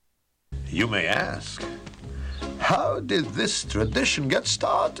You may ask, how did this tradition get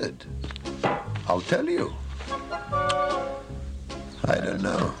started? I'll tell you. I don't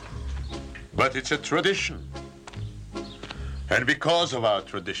know. But it's a tradition. And because of our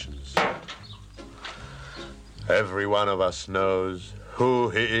traditions, every one of us knows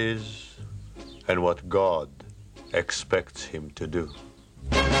who he is and what God expects him to do.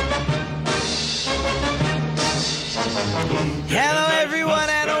 Hello, everyone,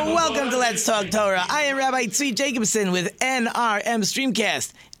 and welcome to Let's Talk Torah. I am Rabbi Tzvi Jacobson with NRM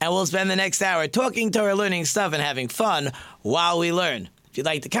Streamcast, and we'll spend the next hour talking Torah, learning stuff, and having fun while we learn. If you'd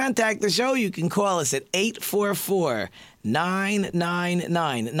like to contact the show, you can call us at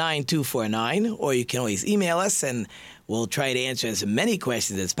 844-999-9249, or you can always email us, and we'll try to answer as many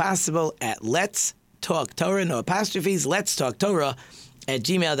questions as possible at Let's Talk Torah, no apostrophes, Let's Talk Torah at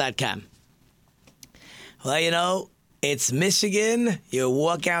gmail.com. Well, you know, it's Michigan. You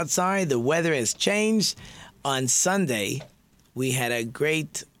walk outside, the weather has changed. On Sunday, we had a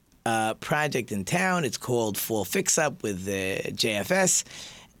great project in town. It's called Fall Fix Up with JFS.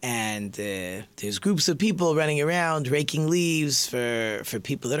 And there's groups of people running around raking leaves for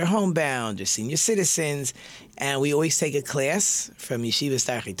people that are homebound or senior citizens. And we always take a class from Yeshiva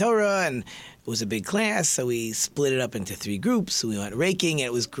Starchei Torah, and it was a big class, so we split it up into 3 groups. So we went raking, and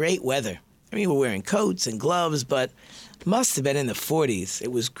it was great weather. I mean, we were wearing coats and gloves, but it must have been in the 40s.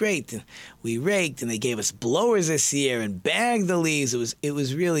 It was great. And we raked, and they gave us blowers this year and bagged the leaves. It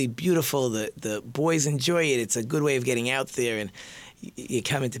was really beautiful. The boys enjoy it. It's a good way of getting out there, and you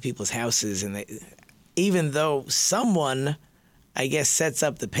come into people's houses, and even though someone, I guess, sets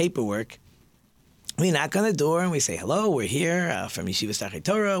up the paperwork, we knock on the door and we say, hello, we're here from Yeshiva Starchei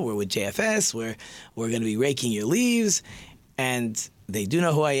Torah. We're with JFS. We're going to be raking your leaves. And they do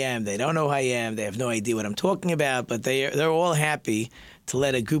know who I am. They don't know who I am. They have no idea what I'm talking about, but they're all happy to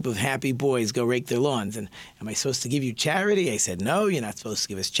let a group of happy boys go rake their lawns. And am I supposed to give you charity? I said, no, you're not supposed to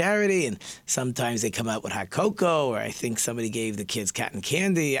give us charity. And sometimes they come out with hot cocoa, or I think somebody gave the kids cotton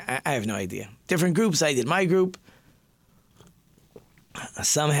candy. I have no idea. Different groups. I did my group.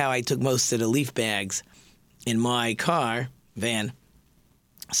 Somehow I took most of the leaf bags in my van.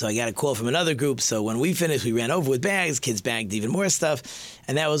 So I got a call from another group. So when we finished, we ran over with bags. Kids bagged even more stuff.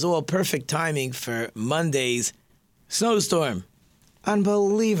 And that was all perfect timing for Monday's snowstorm.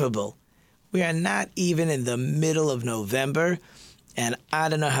 Unbelievable. We are not even in the middle of November. And I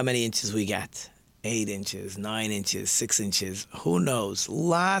don't know how many inches we got. 8 inches, 9 inches, 6 inches. Who knows?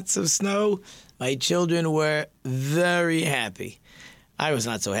 Lots of snow. My children were very happy. I was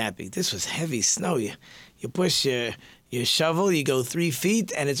not so happy. This was heavy snow. You push your shovel, you go 3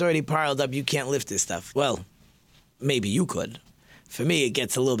 feet, and it's already piled up. You can't lift this stuff. Well, maybe you could. For me, it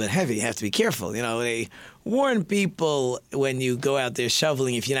gets a little bit heavy. You have to be careful. You know, they warn people when you go out there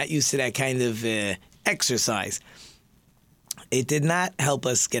shoveling if you're not used to that kind of exercise. It did not help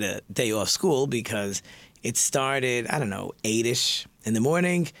us get a day off school because it started, 8-ish in the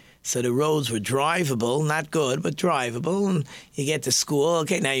morning. So the roads were drivable, not good, but drivable. And you get to school.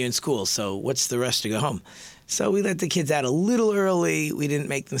 Okay, now you're in school. So what's the rush to go home? So we let the kids out a little early. We didn't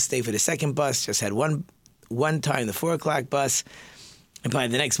make them stay for the second bus. Just had one time, the 4 o'clock bus. And by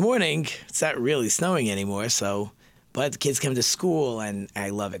the next morning, it's not really snowing anymore. But the kids come to school, and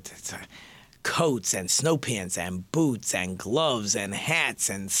I love it. It's coats and snow pants and boots and gloves and hats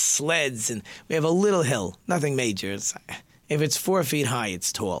and sleds. And we have a little hill, nothing major. If it's 4 feet high,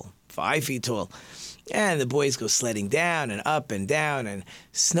 it's tall, 5 feet tall. And the boys go sledding down and up and down, and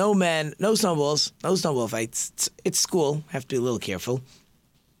snowmen, no snowballs, no snowball fights. It's school, have to be a little careful.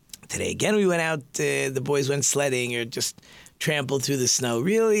 Today again we went out, the boys went sledding or just trampled through the snow.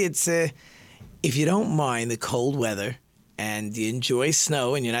 Really, it's, if you don't mind the cold weather and you enjoy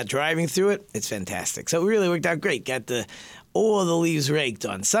snow and you're not driving through it, it's fantastic. So it really worked out great. Got all the leaves raked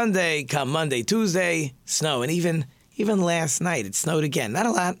on Sunday, come Monday, Tuesday, snow. And even last night it snowed again. Not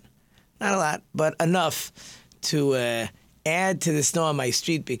a lot, but enough to add to the snow on my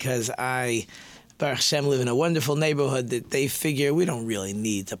street because I, Baruch Hashem, live in a wonderful neighborhood that they figure we don't really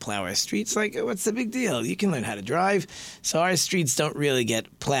need to plow our streets. Like, what's the big deal? You can learn how to drive. So our streets don't really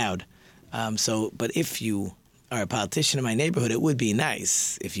get plowed. But if you are a politician in my neighborhood, it would be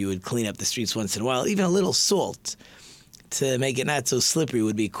nice if you would clean up the streets once in a while. Even a little salt to make it not so slippery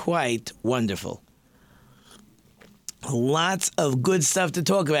would be quite wonderful. Lots of good stuff to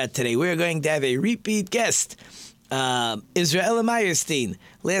talk about today. We're going to have a repeat guest, Israel Meyerstein.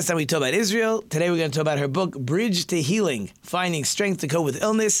 Last time we talked about Israel. Today we're going to talk about her book, Bridge to Healing, Finding Strength to Cope with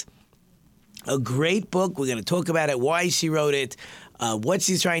Illness. A great book. We're going to talk about it, why she wrote it, what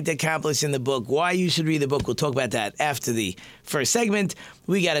she's trying to accomplish in the book, why you should read the book. We'll talk about that after the first segment.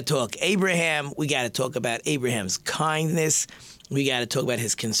 We got to talk Abraham. We got to talk about Abraham's kindness. We got to talk about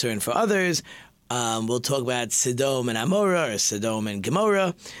his concern for others. We'll talk about Sodom and Amorah, or Sodom and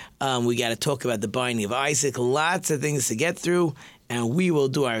Gomorrah. We got to talk about the binding of Isaac. Lots of things to get through, and we will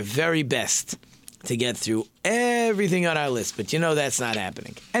do our very best to get through everything on our list. But you know that's not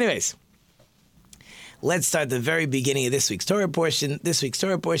happening. Anyways, let's start the very beginning of this week's Torah portion. This week's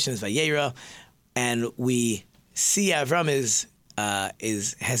Torah portion is Vayera, and we see Avram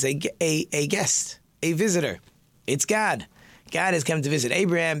has a guest, a visitor. It's God. God has come to visit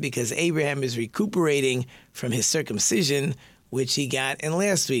Abraham because Abraham is recuperating from his circumcision, which he got in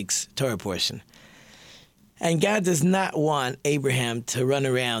last week's Torah portion. And God does not want Abraham to run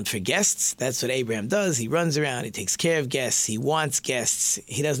around for guests. That's what Abraham does. He runs around. He takes care of guests. He wants guests.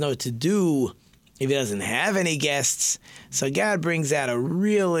 He doesn't know what to do if he doesn't have any guests. So God brings out a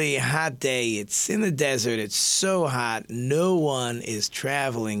really hot day. It's in the desert. It's so hot. No one is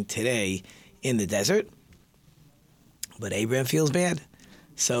traveling today in the desert. But Abraham feels bad.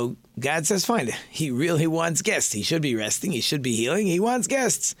 So God says, fine, he really wants guests. He should be resting. He should be healing. He wants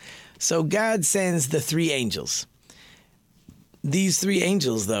guests. So God sends the 3 angels. These 3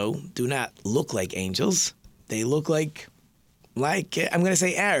 angels, though, do not look like angels. They look like I'm going to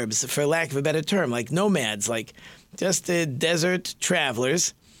say Arabs, for lack of a better term, like nomads, like just desert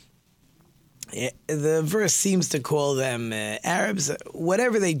travelers. The verse seems to call them Arabs,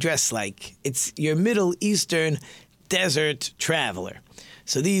 whatever they dress like. It's your Middle Eastern desert traveler.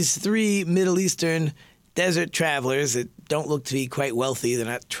 So these 3 Middle Eastern desert travelers that don't look to be quite wealthy, they're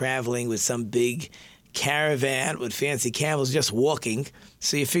not traveling with some big caravan with fancy camels, just walking.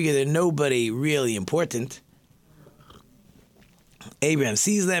 So you figure they're nobody really important. Abraham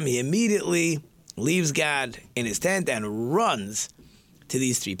sees them. He immediately leaves God in his tent and runs to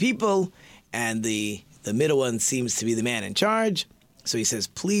these 3 people. And the middle one seems to be the man in charge. So he says,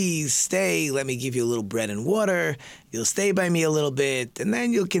 please stay. Let me give you a little bread and water. You'll stay by me a little bit, and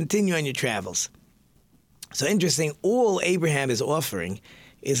then you'll continue on your travels. So interesting, all Abraham is offering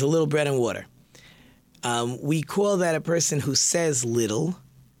is a little bread and water. We call that a person who says little,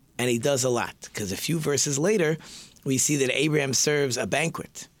 and he does a lot. Because a few verses later, we see that Abraham serves a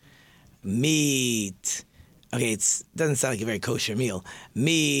banquet. Meat. Okay, it doesn't sound like a very kosher meal.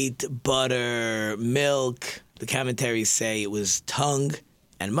 Meat, butter, milk. The commentaries say it was tongue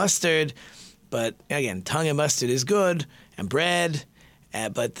and mustard, but again, tongue and mustard is good, and bread,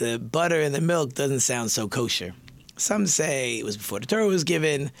 but the butter and the milk doesn't sound so kosher. Some say it was before the Torah was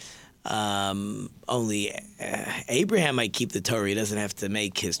given. Only Abraham might keep the Torah. He doesn't have to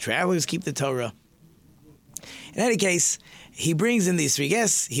make his travelers keep the Torah. In any case, he brings in these 3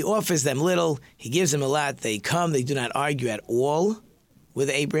 guests. He offers them little. He gives them a lot. They come. They do not argue at all with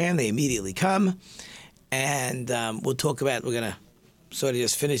Abraham. They immediately come. And we're going to sort of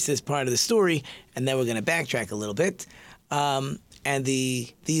just finish this part of the story, and then we're going to backtrack a little bit. And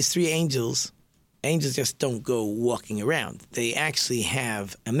these 3 angels just don't go walking around. They actually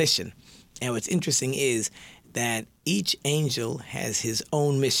have a mission. And what's interesting is that each angel has his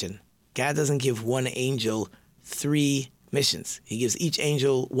own mission. God doesn't give one angel 3 missions. He gives each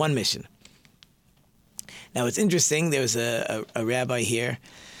angel 1 mission. Now, what's interesting, there was a rabbi here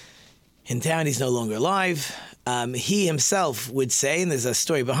in town. He's no longer alive. He himself would say, and there's a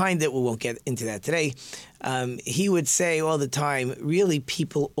story behind it, we won't get into that today, he would say all the time, really,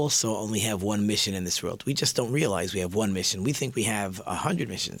 people also only have 1 mission in this world. We just don't realize we have 1 mission. We think we have 100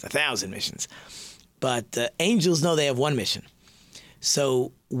 missions, 1,000 missions. But angels know they have 1 mission.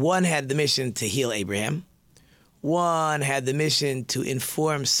 So one had the mission to heal Abraham. One had the mission to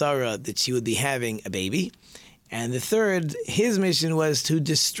inform Sarah that she would be having a baby. And the third, his mission was to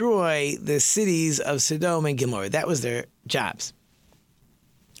destroy the cities of Sodom and Gomorrah. That was their jobs.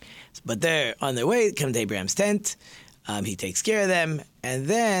 But they're on their way, come to Abraham's tent. He takes care of them. And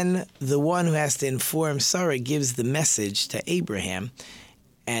then the one who has to inform Sarah gives the message to Abraham.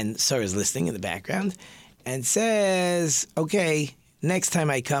 And Sarah's listening in the background and says, okay, next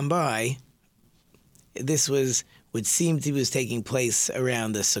time I come by, this would seem to be taking place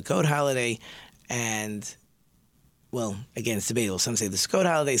around the Sukkot holiday. And, well, again, it's debatable. Some say the Sukkot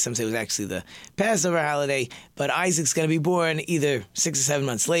holiday, some say it was actually the Passover holiday. But Isaac's going to be born either 6 or 7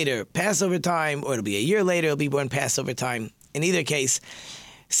 months later, Passover time, or it'll be a year later, it'll be born Passover time. In either case,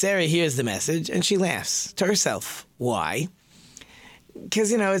 Sarah hears the message and she laughs to herself. Why?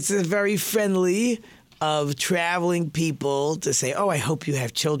 Because, it's very friendly of traveling people to say, oh, I hope you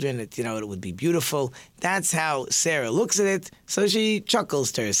have children. It would be beautiful. That's how Sarah looks at it. So she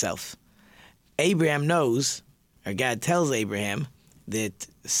chuckles to herself. Abraham knows, or God tells Abraham, that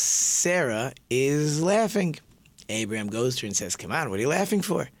Sarah is laughing. Abraham goes to her and says, come on, what are you laughing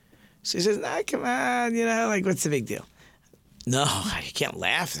for? She says, nah, come on, what's the big deal? No, you can't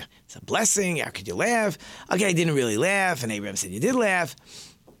laugh. It's a blessing. How could you laugh? Okay, I didn't really laugh. And Abraham said, you did laugh.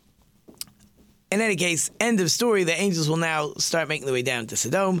 In any case, end of story. The angels will now start making their way down to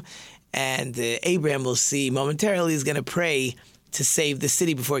Sodom. And Abraham will see momentarily he's going to pray to save the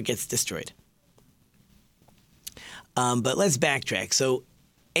city before it gets destroyed. But let's backtrack. So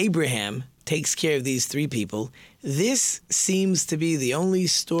Abraham takes care of these three people. This seems to be the only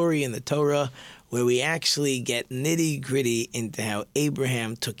story in the Torah where we actually get nitty-gritty into how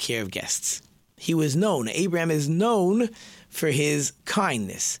Abraham took care of guests. He was known. Abraham is known for his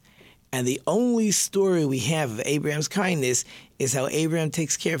kindness. And the only story we have of Abraham's kindness is how Abraham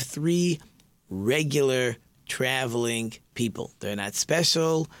takes care of three regular traveling people. They're not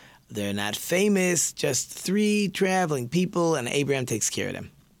special. They're not famous. Just three traveling people, and Abraham takes care of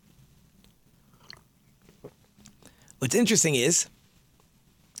them. What's interesting is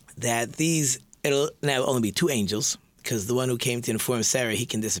that it'll now only be two angels, because the one who came to inform Sarah, he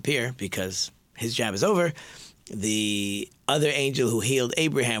can disappear because his job is over. The other angel who healed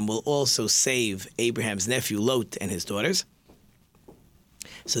Abraham will also save Abraham's nephew Lot and his daughters.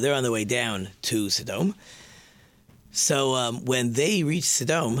 So they're on the way down to Sodom. So when they reach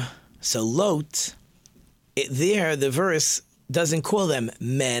Sodom, so Lot, the verse doesn't call them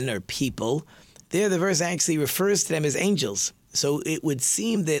men or people. There the verse actually refers to them as angels. So it would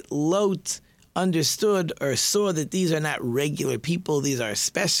seem that Lot understood or saw that these are not regular people, these are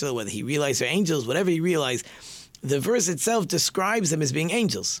special, whether he realized they're angels, whatever he realized, the verse itself describes them as being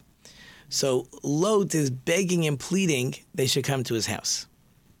angels. So Lot is begging and pleading they should come to his house.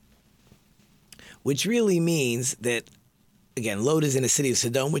 Which really means that, again, Lot is in the city of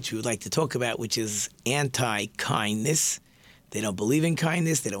Sodom, which we would like to talk about, which is anti-kindness. They don't believe in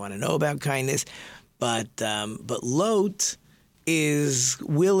kindness, they don't want to know about kindness, but Lot is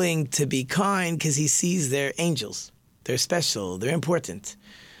willing to be kind because he sees they're angels. They're special. They're important.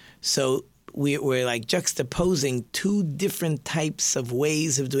 So we're like juxtaposing two different types of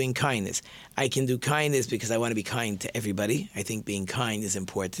ways of doing kindness. I can do kindness because I want to be kind to everybody. I think being kind is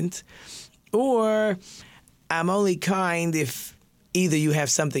important. Or I'm only kind if either you have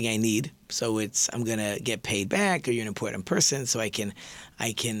something I need, so I'm going to get paid back, or you're an important person, so I can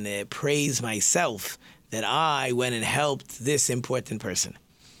praise myself that I went and helped this important person.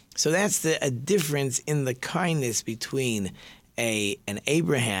 So that's a difference in the kindness between an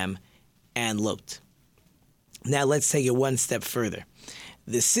Abraham and Lot. Now let's take it one step further.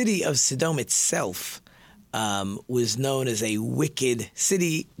 The city of Sodom itself was known as a wicked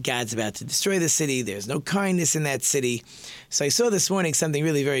city. God's about to destroy the city. There's no kindness in that city. So I saw this morning something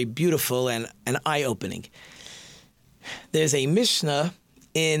really very beautiful and eye-opening. There's a Mishnah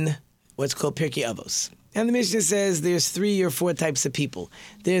in what's called Pirkei Avos. And the Mishnah says there's 3 or 4 types of people.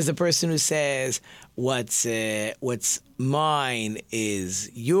 There's the person who says, what's mine is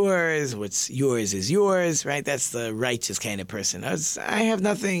yours, what's yours is yours, right? That's the righteous kind of person. I have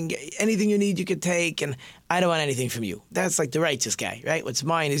nothing, anything you need you could take, and I don't want anything from you. That's like the righteous guy, right? What's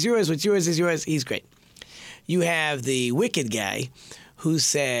mine is yours, what's yours is yours, he's great. You have the wicked guy who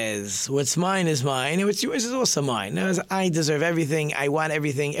says, what's mine is mine, and what's yours is also mine. I deserve everything, I want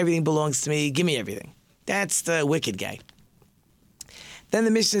everything belongs to me, give me everything. That's the wicked guy. Then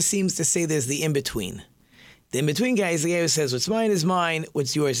the Mishnah seems to say there's the in-between. The in-between guy is the guy who says, what's mine is mine,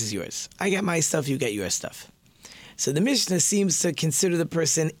 what's yours is yours. I got my stuff, you got your stuff. So the Mishnah seems to consider the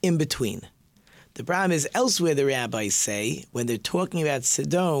person in between. The problem is elsewhere the rabbis say, when they're talking about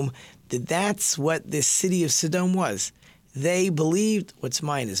Sodom, that that's what this city of Sodom was. They believed what's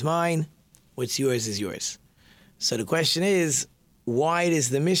mine is mine, what's yours is yours. So the question is, why does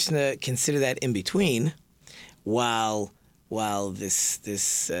the Mishnah consider that in between, while the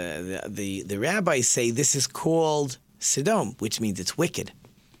rabbis say this is called Sodom, which means it's wicked?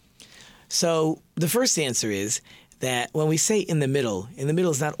 So the first answer is that when we say in the middle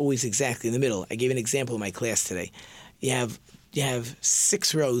is not always exactly in the middle. I gave an example in my class today. You have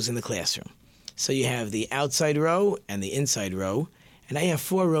 6 rows in the classroom. So you have the outside row and the inside row, and I have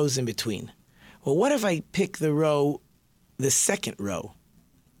 4 rows in between. Well, what if I pick the second row,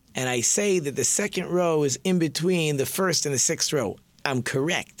 and I say that the second row is in between the first and the 6th row? I'm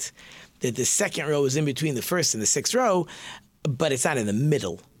correct that the second row is in between the first and the 6th row, but it's not in the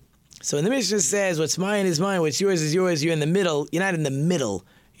middle. So when the Mishnah says, what's mine is mine, what's yours is yours, you're in the middle. You're not in the middle.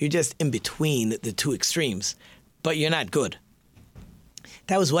 You're just in between the 2 extremes, but you're not good.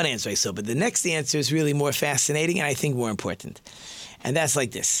 That was one answer I saw, but the next answer is really more fascinating and I think more important. And that's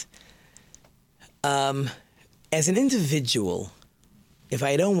like this. As an individual, if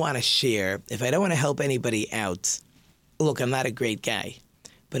I don't want to share, if I don't want to help anybody out, look, I'm not a great guy,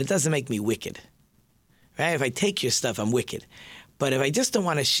 but it doesn't make me wicked. Right? If I take your stuff, I'm wicked. But if I just don't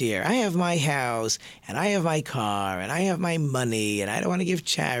want to share, I have my house, and I have my car, and I have my money, and I don't want to give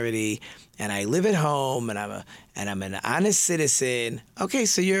charity, and I live at home, and I'm an honest citizen. Okay,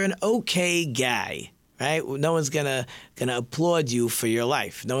 so you're an okay guy, right? No one's gonna applaud you for your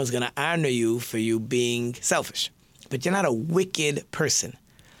life. No one's gonna honor you for you being selfish. But you're not a wicked person.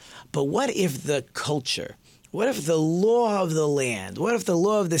 But what if the culture, what if the law of the land, what if the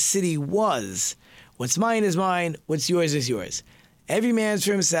law of the city was, what's mine is mine, what's yours is yours? Every man's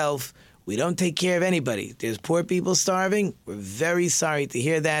for himself. We don't take care of anybody. There's poor people starving. We're very sorry to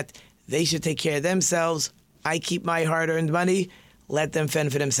hear that. They should take care of themselves. I keep my hard-earned money. Let them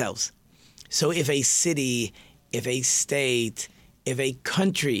fend for themselves. So if a city, if a state, if a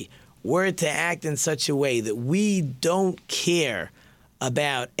country were to act in such a way that we don't care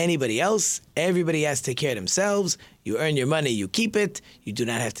about anybody else, everybody has to take care of themselves. You earn your money, you keep it. You do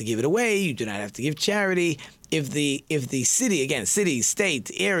not have to give it away. You do not have to give charity. If the city, again, city,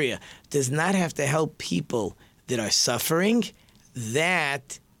 state, area, does not have to help people that are suffering,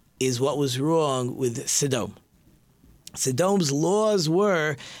 that is what was wrong with Sodom. Sodom's laws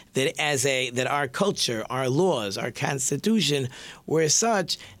were that our culture, our laws, our constitution were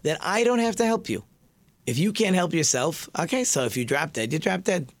such that I don't have to help you. If you can't help yourself, okay, so if you drop dead, you drop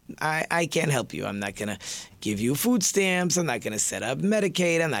dead. I can't help you. I'm not going to give you food stamps. I'm not going to set up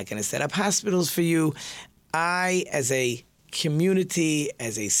Medicaid. I'm not going to set up hospitals for you. I, as a community,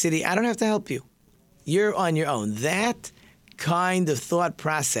 as a city, I don't have to help you. You're on your own. That kind of thought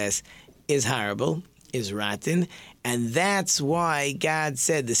process is horrible, is rotten, and that's why God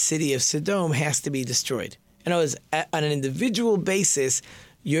said the city of Sodom has to be destroyed. In other words, on an individual basis,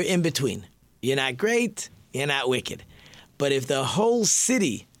 you're in between. You're not great, you're not wicked. But if the whole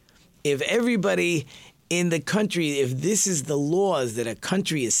city, if everybody in the country, if this is the laws that a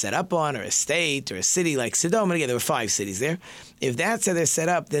country is set up on, or a state, or a city like Sodom, and again, there were 5 cities there, if that's how they're set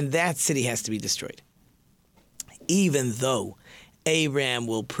up, then that city has to be destroyed. Even though Abraham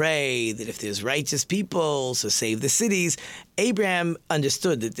will pray that if there's righteous people, so save the cities, Abraham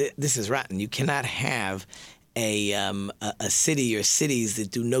understood that this is rotten. You cannot have a city or cities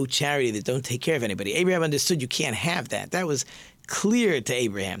that do no charity, that don't take care of anybody. Abraham understood you can't have that. That was clear to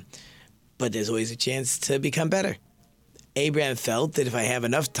Abraham. But there's always a chance to become better. Abraham felt that if I have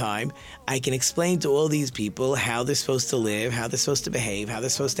enough time, I can explain to all these people how they're supposed to live, how they're supposed to behave, how they're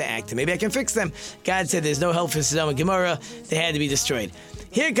supposed to act, and maybe I can fix them. God said there's no help for Sodom and Gomorrah. They had to be destroyed.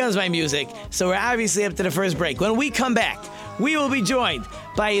 Here comes my music. So we're obviously up to the first break. When we come back, we will be joined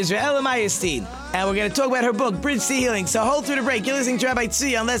by Israel Mayestein, and we're going to talk about her book, Bridge to Healing. So hold through the break. You're listening to Rabbi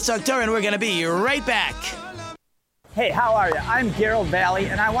Tzvi on Let's Talk Torah, and we're going to be right back. Hey, how are you? I'm Gerald Valley,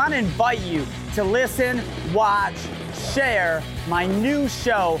 and I want to invite you to listen, watch, share my new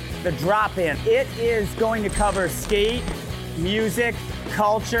show, The Drop-In. It is going to cover skate, music,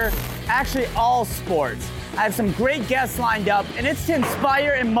 culture, actually all sports. I have some great guests lined up, and it's to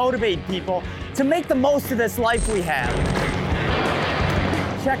inspire and motivate people to make the most of this life we have.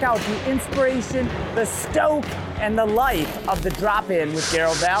 Check out the inspiration, the stoke, and the life of The Drop-In with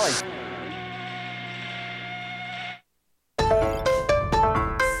Gerald Valley.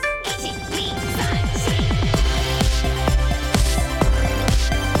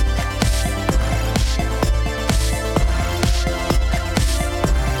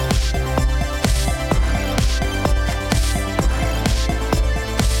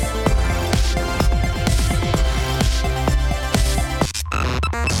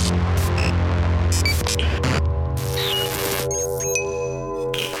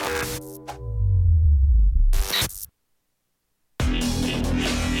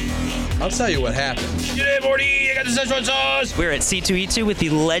 I'll tell you what happened. G'day, Morty. I got the Szechuan sauce. We're at C2E2 with the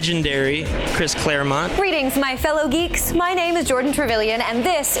legendary Chris Claremont. Greetings, my fellow geeks. My name is Jordan Trevelyan, and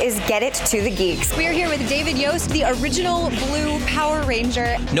this is Get It to the Geeks. We're here with David Yost, the original blue Power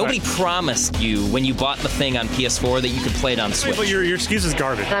Ranger. Nobody promised you when you bought the thing on PS4 that you could play it on Switch. But your excuse is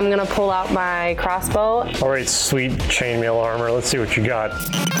garbage. I'm gonna pull out my crossbow. All right, sweet chainmail armor. Let's see what you got.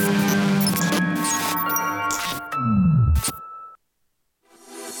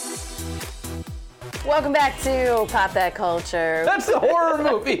 Welcome back to Pop That Culture. That's the horror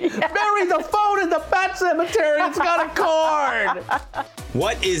movie. Bury the phone in the pet cemetery. It's got a cord.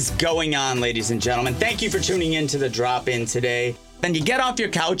 What is going on, ladies and gentlemen? Thank you for tuning in to The Drop-In today. Then you get off your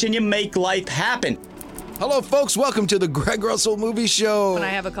couch and you make life happen. Hello, folks. Welcome to the Greg Russell Movie Show. When I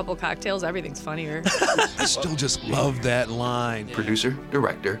have a couple cocktails, everything's funnier. I still just love that line. Producer,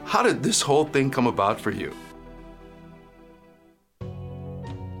 director, how did this whole thing come about for you?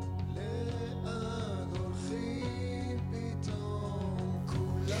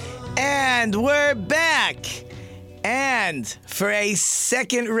 And we're back. And for a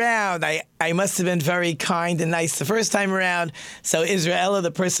second round, I must have been very kind and nice the first time around. So Israela, the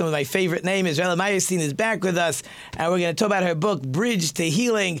person with my favorite name, Israela Meyerstein, is back with us. And we're going to talk about her book, Bridge to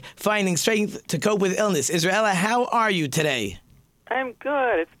Healing, Finding Strength to Cope with Illness. Israela, how are you today? I'm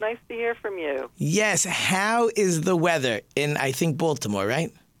good. It's nice to hear from you. Yes. How is the weather in, I think, Baltimore,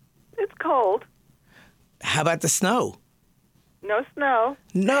 right? It's cold. How about the snow? No snow.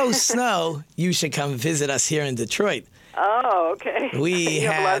 No snow. You should come visit us here in Detroit. Oh, okay. We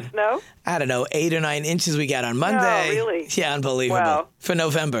have a lot of snow? I don't know, 8 or 9 inches we got on Monday. Oh, really? Yeah, unbelievable. Wow. For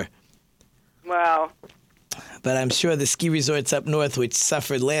November. Wow. But I'm sure the ski resorts up north, which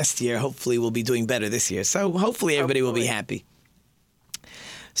suffered last year, hopefully will be doing better this year. So hopefully everybody will be happy.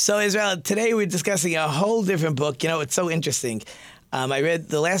 So, Israel, today we're discussing a whole different book. You know, it's so interesting. I read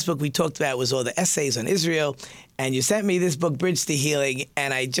the last book we talked about was all the essays on Israel, and you sent me this book, Bridge to Healing,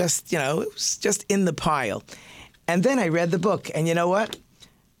 and I just, it was just in the pile. And then I read the book, and you know what?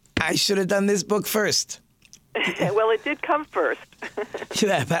 I should have done this book first. Well, it did come first.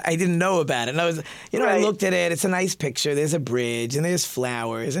 Yeah, but I didn't know about it. And I was, Right. I looked at it. It's a nice picture. There's a bridge, and there's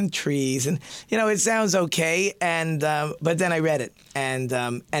flowers and trees, and it sounds okay. And but then I read it, and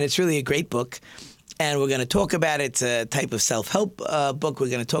it's really a great book. And we're going to talk about it. It's a type of self-help book. We're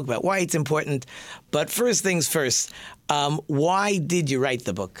going to talk about why it's important. But first things first, why did you write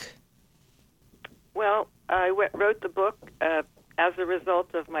the book? Well, I wrote the book as a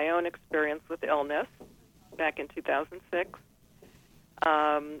result of my own experience with illness back in 2006,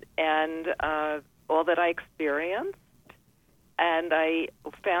 and all that I experienced. And I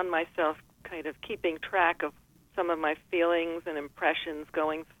found myself kind of keeping track of some of my feelings and impressions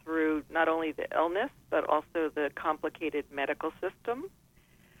going through not only the illness, but also the complicated medical system.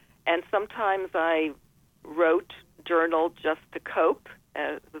 And sometimes I wrote, journaled just to cope.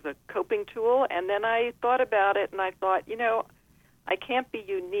 It was a coping tool. And then I thought about it, and I thought, I can't be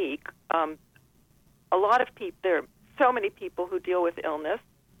unique. A lot of people, there are so many people who deal with illness,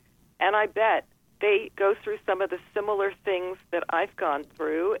 and I bet they go through some of the similar things that I've gone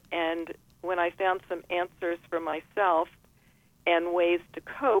through. And when I found some answers for myself and ways to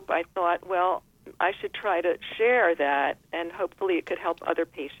cope, I thought, well, I should try to share that, and hopefully it could help other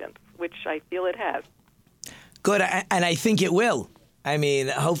patients, which I feel it has. Good, and I think it will. I mean,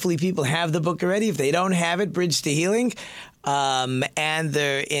 hopefully people have the book already. If they don't have it, Bridge to Healing, and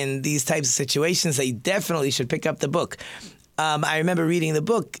they're in these types of situations, they definitely should pick up the book. I remember reading the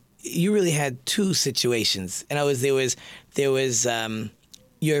book. You really had two situations, and there was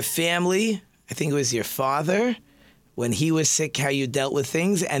your family. I think it was your father when he was sick, how you dealt with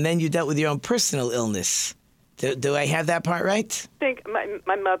things, and then you dealt with your own personal illness. Do I have that part right? I think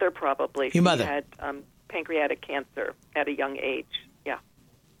my mother probably. Your mother. She had pancreatic cancer at a young age. Yeah.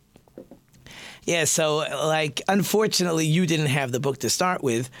 Yeah, so, unfortunately, you didn't have the book to start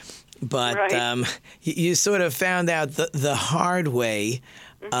with, but Right. You sort of found out the hard way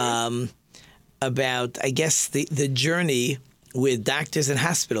about, I guess, the journey with doctors and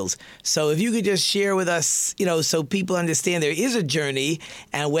hospitals. So if you could just share with us, so people understand there is a journey,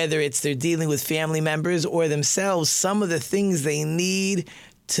 and whether it's they're dealing with family members or themselves, some of the things they need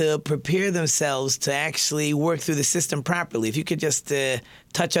to prepare themselves to actually work through the system properly. If you could just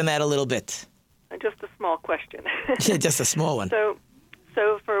touch on that a little bit. Just a small question. Yeah, just a small one. So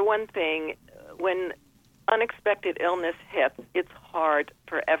for one thing, when unexpected illness hits, it's hard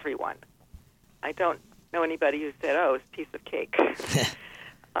for everyone. I don't know anybody who said, "Oh, it's a piece of cake."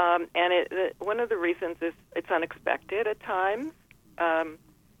 And one of the reasons is it's unexpected at times.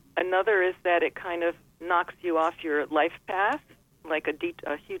 Another is that it kind of knocks you off your life path, like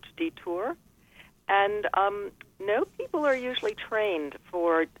a huge detour. And no people are usually trained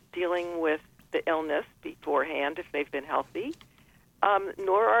for dealing with the illness beforehand if they've been healthy,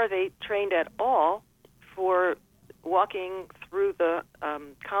 nor are they trained at all for walking through the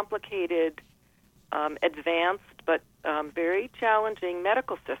complicated, advanced, but very challenging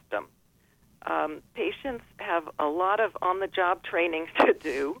medical system. Patients have a lot of on-the-job training to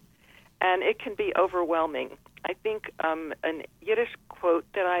do, and it can be overwhelming. I think an Yiddish quote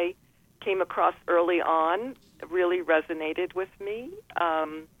that I came across early on really resonated with me,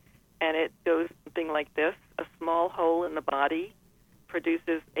 and it goes something like this: a small hole in the body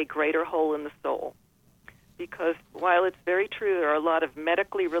produces a greater hole in the soul. Because while it's very true there are a lot of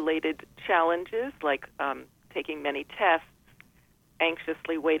medically related challenges, like taking many tests,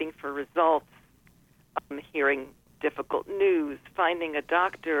 anxiously waiting for results, hearing difficult news, finding a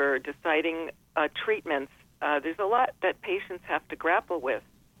doctor, deciding treatments, there's a lot that patients have to grapple with.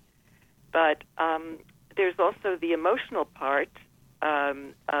 But there's also the emotional part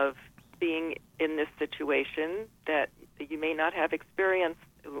of being in this situation that you may not have experience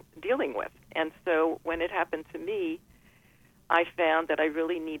dealing with. And so when it happened to me, I found that I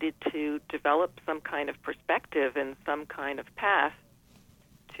really needed to develop some kind of perspective and some kind of path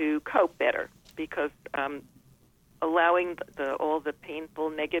to cope better, because allowing all the painful,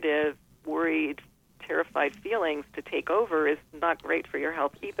 negative, worried, terrified feelings to take over is not great for your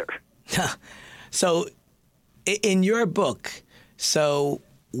health either. So in your book,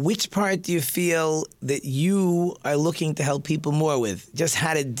 which part do you feel that you are looking to help people more with? Just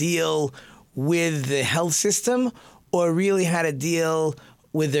how to deal with the health system, or really how to deal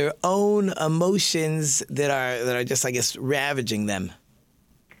with their own emotions that are just, I guess, ravaging them?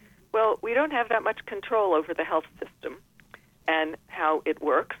 Well, we don't have that much control over the health system and how it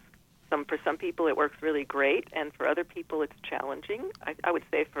works. For some people it works really great, and for other people it's challenging. I would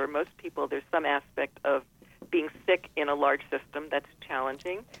say for most people there's some aspect of being sick in a large system that's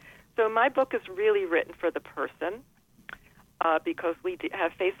challenging. So my book is really written for the person because we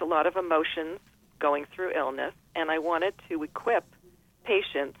have faced a lot of emotions going through illness, and I wanted to equip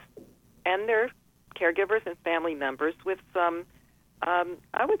patients and their caregivers and family members with some,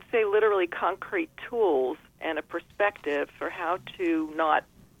 I would say literally concrete tools and a perspective for how to not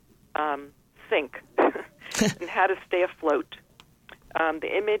sink and how to stay afloat.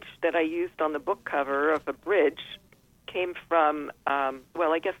 The image that I used on the book cover of a bridge came from,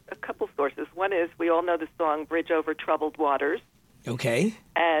 I guess a couple sources. One is we all know the song Bridge Over Troubled Waters. Okay.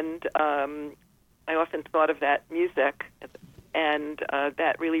 And I often thought of that music, and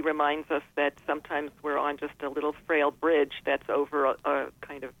that really reminds us that sometimes we're on just a little frail bridge that's over a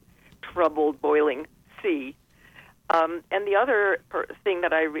kind of troubled, boiling sea. And the other thing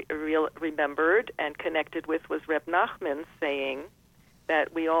that I remembered and connected with was Reb Nachman's saying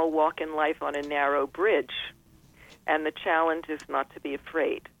that we all walk in life on a narrow bridge, and the challenge is not to be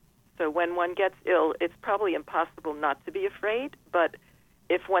afraid. So when one gets ill, it's probably impossible not to be afraid, but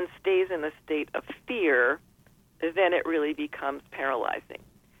if one stays in a state of fear, then it really becomes paralyzing.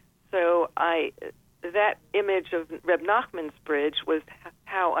 So that image of Reb Nachman's bridge was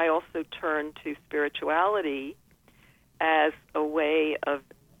how I also turned to spirituality as a way of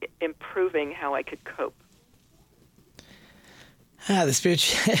improving how I could cope. The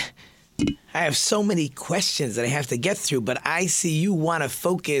spiritual. I have so many questions that I have to get through, but I see you want to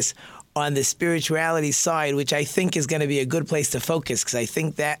focus on the spirituality side, which I think is going to be a good place to focus, because I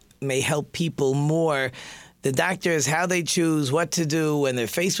think that may help people more. The doctors, how they choose what to do when they're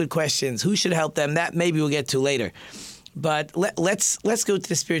faced with questions, who should help them, that maybe we'll get to later. But let's go to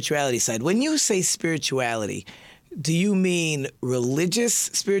the spirituality side. When you say spirituality, do you mean religious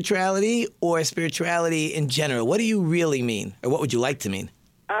spirituality or spirituality in general? What do you really mean, or what would you like to mean?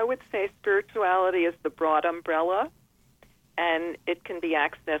 I would say spirituality is the broad umbrella, and it can be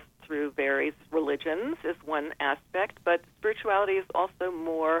accessed through various religions is one aspect, but spirituality is also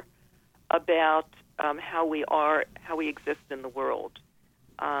more about how we exist in the world.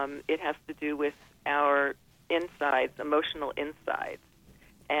 It has to do with our insides, emotional insides,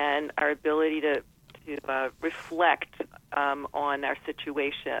 and our ability to reflect on our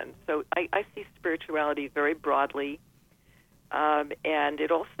situation. So I see spirituality very broadly, and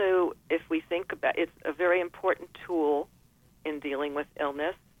it also, if we think about it's a very important tool in dealing with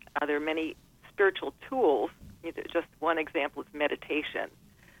illness. There are many spiritual tools. Just one example is meditation.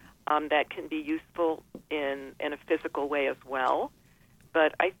 That can be useful in a physical way as well.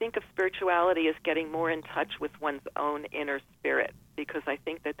 But I think of spirituality as getting more in touch with one's own inner spirit, because I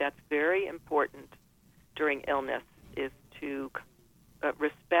think that that's very important during illness, is to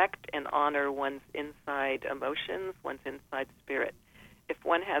respect and honor one's inside emotions, one's inside spirit. If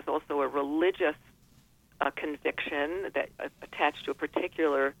one has also a religious conviction that attached to a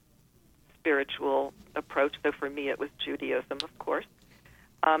particular spiritual approach, so for me it was Judaism, of course,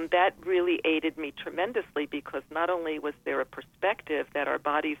 that really aided me tremendously, because not only was there a perspective that our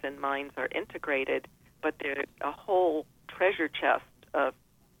bodies and minds are integrated, but there's a whole treasure chest of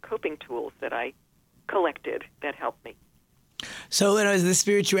coping tools that I collected that helped me. So the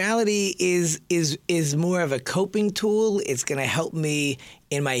spirituality is more of a coping tool. It's going to help me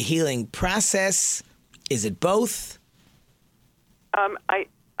in my healing process. Is it both?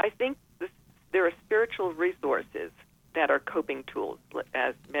 I think there are spiritual resources that are coping tools,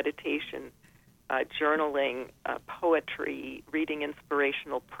 as meditation, journaling, poetry, reading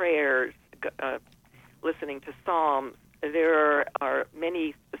inspirational prayers, listening to psalms. There are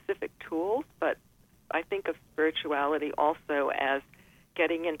many specific tools, but I think of spirituality also as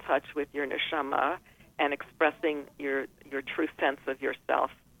getting in touch with your neshama and expressing your true sense of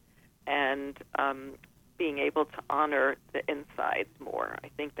yourself. And being able to honor the insides more. I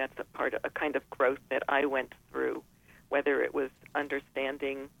think that's a kind of growth that I went through, whether it was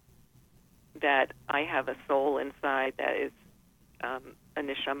understanding that I have a soul inside that is a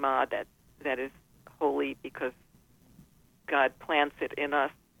neshama that is holy because God plants it in us,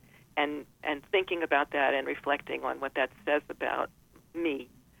 and thinking about that and reflecting on what that says about me,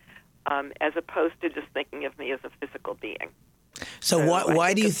 as opposed to just thinking of me as a physical being. So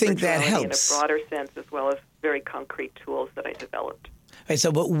why do you think that helps? In a broader sense, as well as very concrete tools that I developed. Right,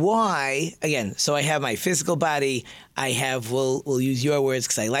 so, but why, again, so I have my physical body, I have, we'll use your words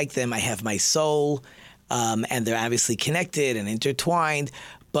because I like them, I have my soul, and they're obviously connected and intertwined,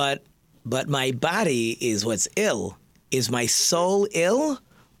 but my body is what's ill. Is my soul ill?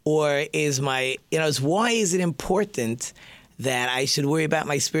 Or is why is it important that I should worry about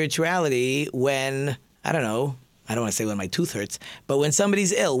my spirituality when, I don't want to say when my tooth hurts, but when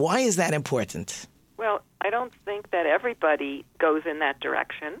somebody's ill? Why is that important? Well, I don't think that everybody goes in that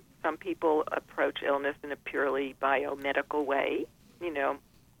direction. Some people approach illness in a purely biomedical way. I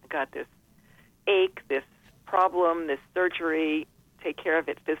got this ache, this problem, this surgery, take care of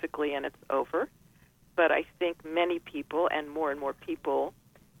it physically and it's over. But I think many people, and more people,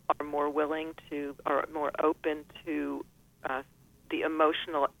 are more willing to, or more open to the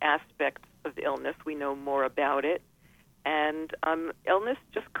emotional aspects of illness. We know more about it. And illness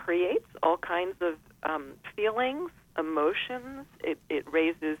just creates all kinds of feelings, emotions. It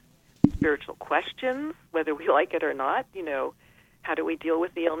raises spiritual questions, whether we like it or not. How do we deal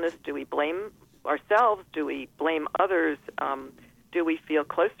with the illness? Do we blame ourselves? Do we blame others? Do we feel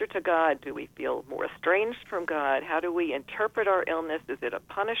closer to God? Do we feel more estranged from God? How do we interpret our illness? Is it a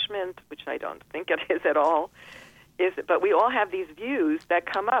punishment, which I don't think it is at all? But we all have these views that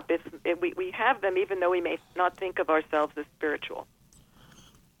come up. We have them even though we may not think of ourselves as spiritual.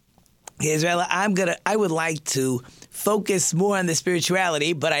 Israel, I would like to focus more on the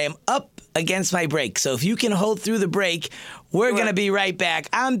spirituality, but I am up against my break. So if you can hold through the break, we're going to be right back.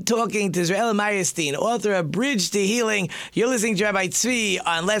 I'm talking to Israel Meyerstein, author of Bridge to Healing. You're listening to Rabbi Tzvi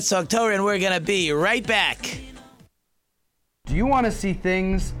on Let's Talk Torah, and we're going to be right back. Do you want to see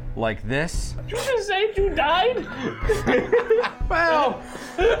things like this? Did you just say you died? Well,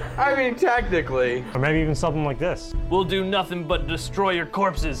 I mean, technically. Or maybe even something like this. We'll do nothing but destroy your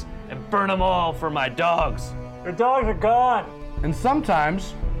corpses and burn them all for my dogs. Your dogs are gone. And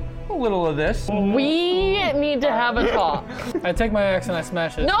sometimes, a little of this. We need to have a talk. I take my axe and I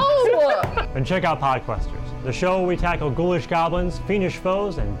smash it. No! And check out Podquesters, the show where we tackle ghoulish goblins, fiendish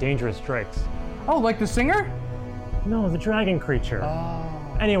foes, and dangerous drakes. Oh, like the singer? No, the dragon creature. Oh.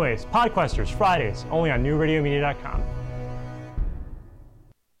 Anyways, Podquesters, Fridays, only on newradiomedia.com.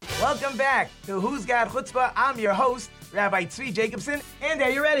 Welcome back to Who's Got Chutzpah. I'm your host, Rabbi Tzvi Jacobson. Andy,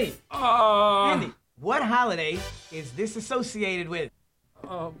 are you ready? Andy, what holiday is this associated with?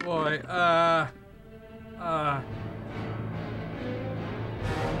 Oh, boy.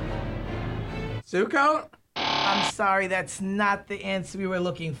 Sukkot? I'm sorry, that's not the answer we were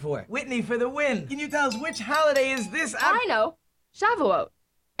looking for. Whitney, for the win. Can you tell us which holiday is this? I know. Shavuot.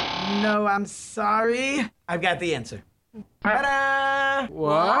 No, I'm sorry. I've got the answer. Ta-da!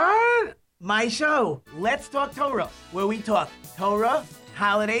 What? My show, Let's Talk Torah, where we talk Torah,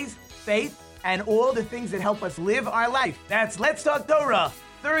 holidays, faith, and all the things that help us live our life. That's Let's Talk Torah,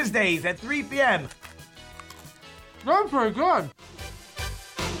 Thursdays at 3 p.m. That's pretty good.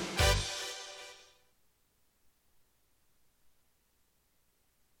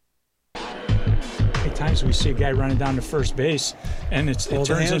 Times we see a guy running down to first base, and it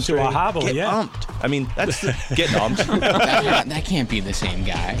turns into a hobble. Get umped. I mean, that's getting umped. that can't be the same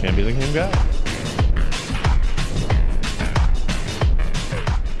guy. Can't be the same guy.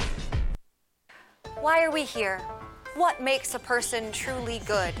 Why are we here? What makes a person truly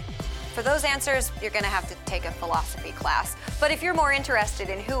good? For those answers, you're going to have to take a philosophy class. But if you're more interested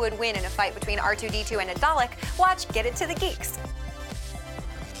in who would win in a fight between R2-D2 and a Dalek, watch Get It to the Geeks.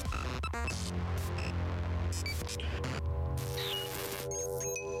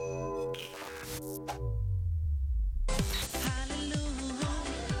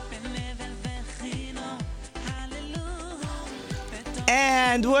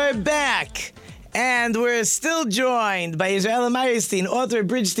 And we're back. And we're still joined by Israel Meyerstein, author of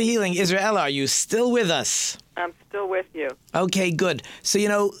Bridge to Healing. Israel, are you still with us? I'm still with you. Okay, good. So,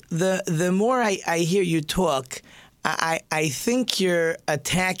 the more I hear you talk, I think you're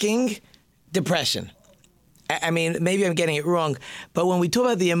attacking depression. I mean, maybe I'm getting it wrong, but when we talk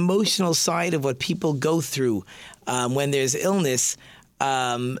about the emotional side of what people go through when there's illness,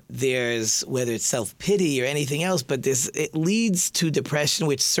 there's, whether it's self-pity or anything else, but it leads to depression,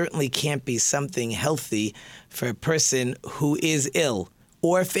 which certainly can't be something healthy for a person who is ill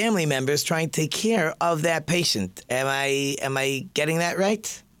or family members trying to take care of that patient. Am I getting that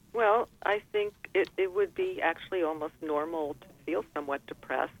right? Well, I think it would be actually almost normal to feel somewhat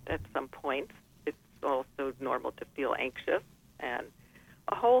depressed at some point. It's also normal to feel anxious and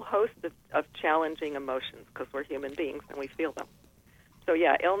a whole host of challenging emotions, because we're human beings and we feel them. So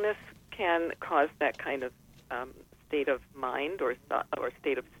yeah, illness can cause that kind of state of mind or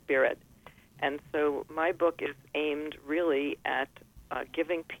state of spirit. And so my book is aimed really at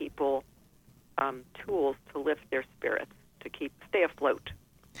giving people tools to lift their spirits, to stay afloat.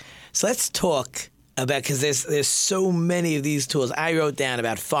 So let's talk about, because there's so many of these tools. I wrote down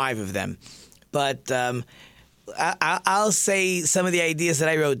about 5 of them, but I'll say some of the ideas that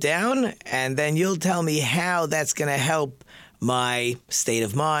I wrote down, and then you'll tell me how that's going to help my state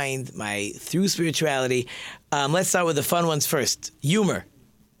of mind, through spirituality. Let's start with the fun ones first. Humor.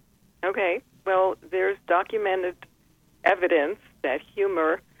 Okay. Well, there's documented evidence that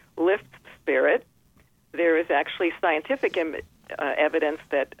humor lifts spirit. There is actually scientific evidence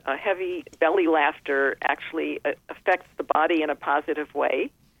that heavy belly laughter actually affects the body in a positive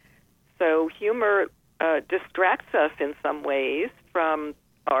way. So humor distracts us in some ways from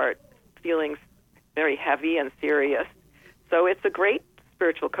our feelings very heavy and serious. So it's a great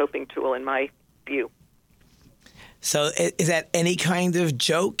spiritual coping tool in my view. So is that any kind of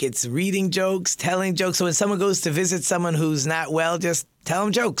joke? It's reading jokes, telling jokes. So when someone goes to visit someone who's not well, just tell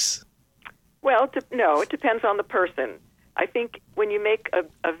them jokes. Well, no, it depends on the person. I think when you make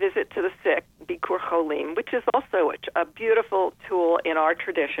a visit to the sick, Bikur Cholim, which is also a beautiful tool in our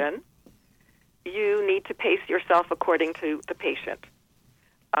tradition, you need to pace yourself according to the patient.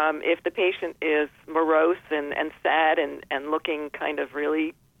 If the patient is morose and sad and looking kind of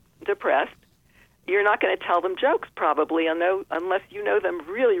really depressed, you're not going to tell them jokes probably unless you know them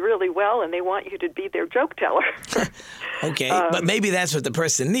really, really well and they want you to be their joke teller. Okay, but maybe that's what the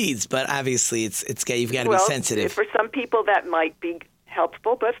person needs, but obviously you've got to be sensitive. For some people that might be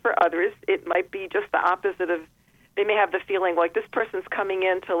helpful, but for others it might be just the opposite of. They may have the feeling like this person's coming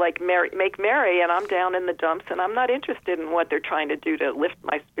in to make merry, and I'm down in the dumps, and I'm not interested in what they're trying to do to lift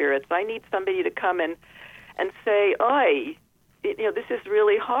my spirits. I need somebody to come in and say, "Oi, this is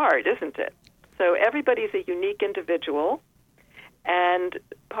really hard, isn't it?" So everybody's a unique individual, and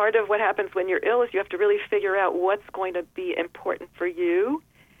part of what happens when you're ill is you have to really figure out what's going to be important for you,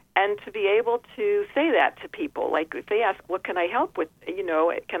 and to be able to say that to people. Like if they ask, what can I help with?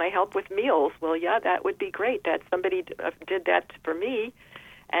 Can I help with meals? Well, yeah, that would be great. That somebody did that for me,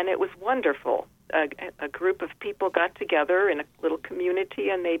 and it was wonderful. A group of people got together in a little community,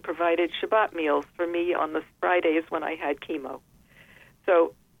 and they provided Shabbat meals for me on the Fridays when I had chemo.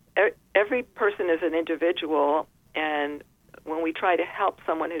 So every person is an individual, and when we try to help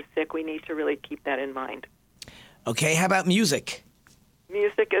someone who's sick, we need to really keep that in mind. Okay, how about music?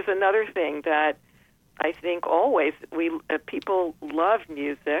 Music is another thing that I think always people love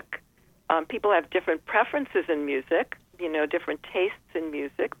music. People have different preferences in music, different tastes in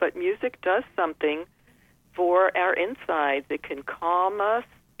music, but music does something for our insides. It can calm us,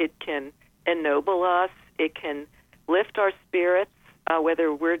 it can ennoble us, it can lift our spirits,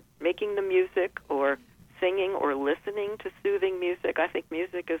 whether we're making the music or singing or listening to soothing music. I think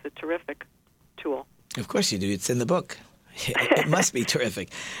music is a terrific tool. Of course you do. It's in the book. It must be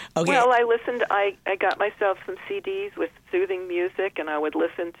terrific. Okay. Well, I got myself some CDs with soothing music, and I would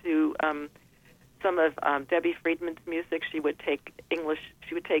listen to some of Debbie Friedman's music. She would take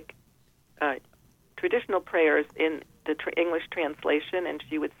traditional prayers in the English translation, and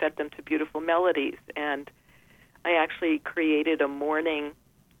she would set them to beautiful melodies. And I actually created a morning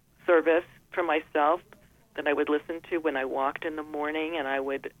service for myself that I would listen to when I walked in the morning, and I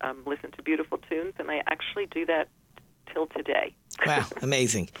would listen to beautiful tunes, and I actually do that till today. Wow,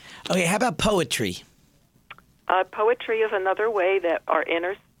 amazing. Okay, how about poetry? Poetry is another way that our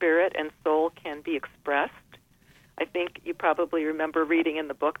inner spirit and soul can be expressed. I think you probably remember reading in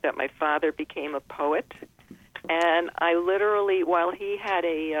the book that my father became a poet, and I literally, while he had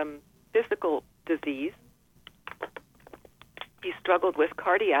a physical disease, he struggled with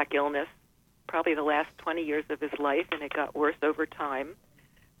cardiac illness probably the last 20 years of his life, and it got worse over time.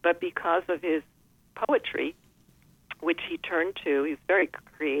 But because of his poetry, which he turned to, he's very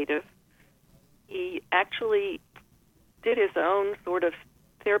creative, he actually did his own sort of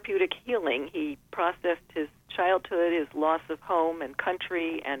therapeutic healing. He processed his childhood, his loss of home and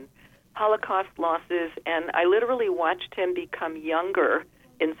country, and Holocaust losses, and I literally watched him become younger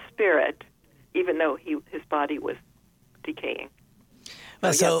in spirit, even though his body was decaying.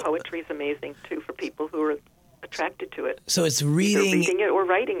 So poetry is amazing, too, for people who are attracted to it. So it's reading... Either reading it or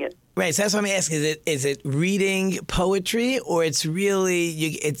writing it. Right, so that's what I'm asking. Is it reading poetry, or it's really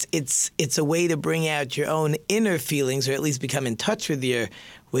it's a way to bring out your own inner feelings, or at least become in touch with your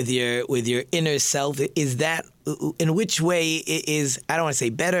inner self? Is that, in which way is, I don't want to say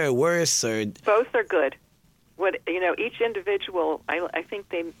better or worse, or both are good. Each individual,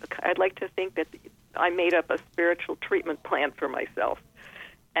 I'd like to think that I made up a spiritual treatment plan for myself,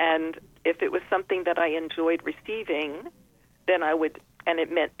 and if it was something that I enjoyed receiving, then I would. And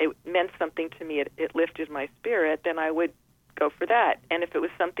it meant something to me, it lifted my spirit, then I would go for that. And if it was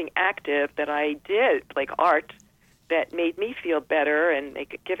something active that I did, like art, that made me feel better, and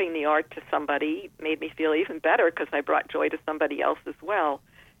giving the art to somebody made me feel even better because I brought joy to somebody else as well.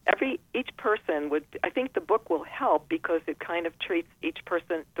 Each person would, I think the book will help because it kind of treats each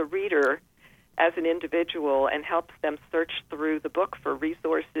person, the reader, as an individual and helps them search through the book for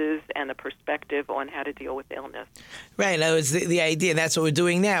resources and a perspective on how to deal with illness. Right. In other words, the idea, that's what we're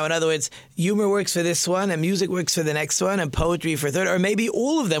doing now. In other words, humor works for this one, and music works for the next one, and poetry for third, or maybe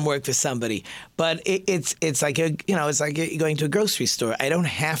all of them work for somebody. But it's like it's like going to a grocery store. I don't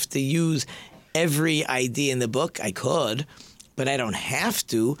have to use every idea in the book. I could, but I don't have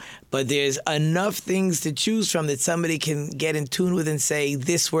to. But there's enough things to choose from that somebody can get in tune with and say,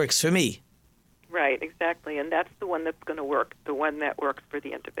 this works for me. Right, exactly. And that's the one that's going to work, the one that works for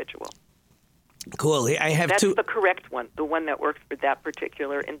the individual. Cool. That's the correct one, the one that works for that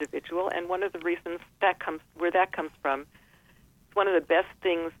particular individual. And one of the reasons that comes from, one of the best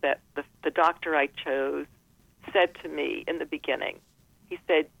things that the doctor I chose said to me in the beginning. He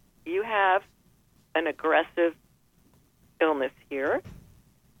said, you have an aggressive illness here,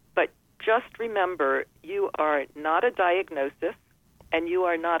 but just remember, you are not a diagnosis and you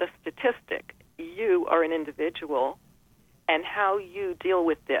are not a statistic. You are an individual, and how you deal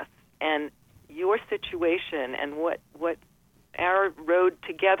with this and your situation and what our road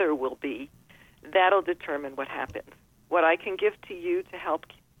together will be, that'll determine what happens. What I can give to you to help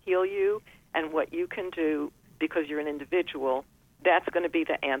heal you and what you can do because you're an individual, that's going to be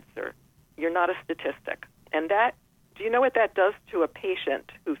the answer. You're not a statistic. And that, do you know what that does to a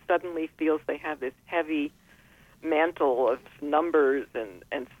patient who suddenly feels they have this heavy mantle of numbers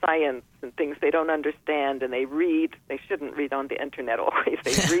and science and things they don't understand, and they shouldn't read on the internet always,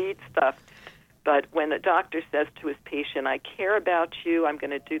 they read stuff. But when a doctor says to his patient, I care about you, I'm going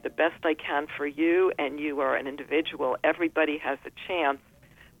to do the best I can for you, and you are an individual, everybody has a chance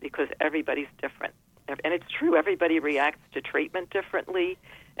because everybody's different. And it's true, everybody reacts to treatment differently,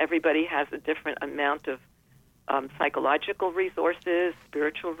 everybody has a different amount of psychological resources,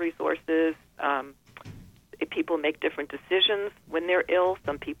 spiritual resources. People make different decisions when they're ill.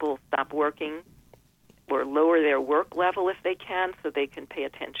 Some people stop working or lower their work level if they can so they can pay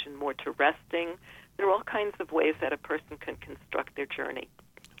attention more to resting. There are all kinds of ways that a person can construct their journey.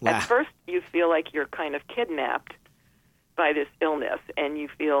 Wow. At first, you feel like you're kind of kidnapped by this illness and you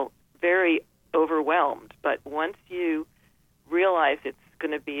feel very overwhelmed. But once you realize it's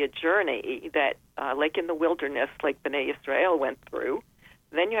going to be a journey that, like in the wilderness, like Bnei Israel went through,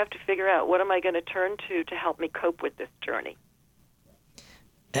 then you have to figure out, what am I going to turn to help me cope with this journey?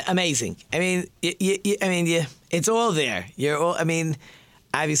 Amazing. I mean, it's all there.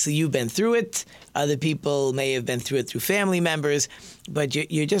 Obviously you've been through it. Other people may have been through it through family members, but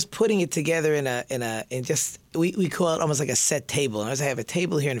you're just putting it together we call it almost like a set table. And as I have a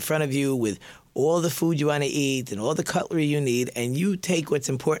table here in front of you with all the food you want to eat and all the cutlery you need, and you take what's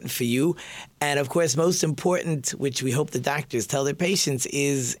important for you. And, of course, most important, which we hope the doctors tell their patients,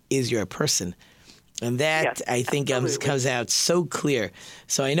 is you're a person. And that, yes, I think, comes out so clear.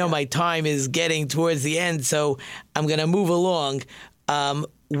 So I know my time is getting towards the end, so I'm going to move along.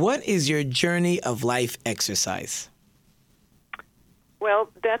 What is your journey of life exercise? Well,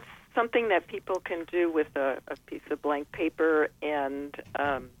 that's something that people can do with a piece of blank paper and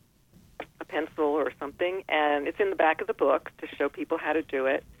a pencil or something, and it's in the back of the book to show people how to do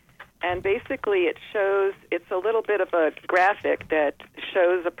it. And basically it's a little bit of a graphic that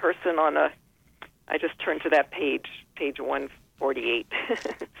shows a person I just turned to that page 148.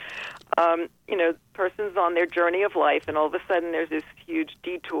 Person's on their journey of life, and all of a sudden there's this huge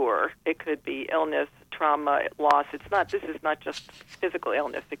detour. It could be illness, trauma, loss. This is not just physical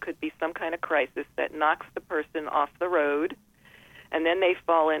illness. It could be some kind of crisis that knocks the person off the road, and then they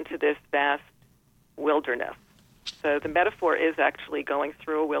fall into this vast wilderness. So the metaphor is actually going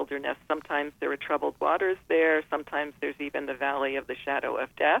through a wilderness. Sometimes there are troubled waters there. Sometimes there's even the valley of the shadow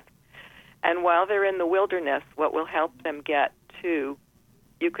of death. And while they're in the wilderness, what will help them get to,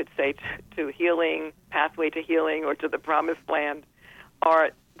 you could say, to healing, pathway to healing, or to the promised land,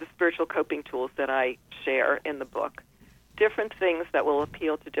 are the spiritual coping tools that I share in the book. Different things that will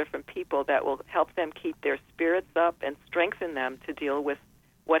appeal to different people that will help them keep their spirits up and strengthen them to deal with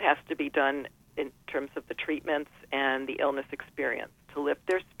what has to be done in terms of the treatments and the illness experience, to lift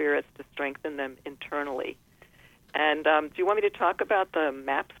their spirits, to strengthen them internally. And do you want me to talk about the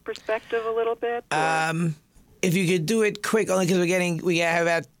MAPS perspective a little bit? If you could do it quick, only because we have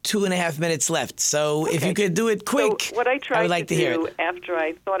about 2.5 minutes left. So if you could do it quick, so what I tried would like to hear it. After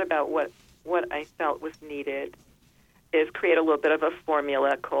I thought about what I felt was needed is create a little bit of a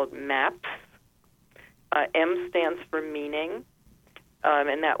formula called MAPS. M stands for meaning,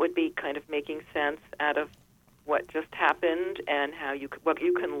 and that would be kind of making sense out of what just happened and what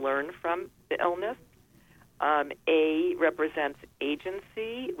you can learn from the illness. A represents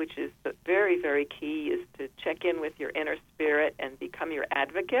agency, which is the very, very key, is to check in with your inner spirit and become your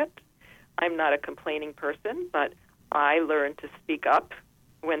advocate. I'm not a complaining person, but I learned to speak up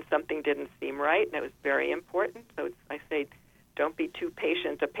when something didn't seem right, and it was very important. So I say, don't be too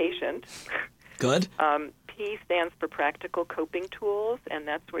patient a patient. Good. P stands for practical coping tools, and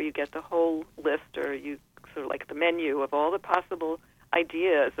that's where you get the whole list, or you sort of like the menu of all the possible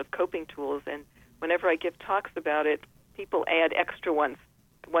ideas of coping tools. And whenever I give talks about it, people add extra ones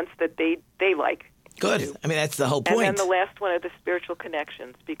that they like. Good. I mean, that's the whole point. And then the last one are the spiritual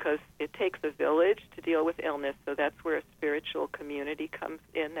connections, because it takes a village to deal with illness, so that's where a spiritual community comes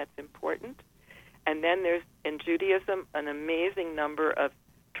in. That's important. And then there's, in Judaism, an amazing number of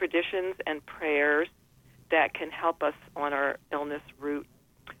traditions and prayers that can help us on our illness route.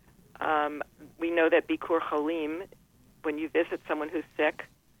 We know that Bikur Cholim, when you visit someone who's sick,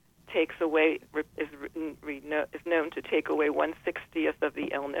 is known to take away 1/60th of the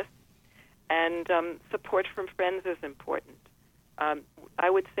illness. And support from friends is important. I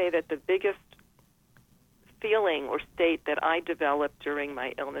would say that the biggest feeling or state that I developed during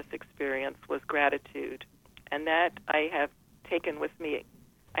my illness experience was gratitude. And that I have taken with me.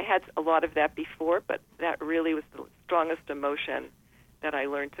 I had a lot of that before, but that really was the strongest emotion that I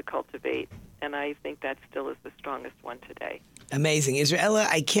learned to cultivate. And I think that still is the strongest one today. Amazing. Israela,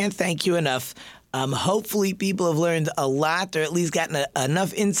 I can't thank you enough. Hopefully people have learned a lot, or at least gotten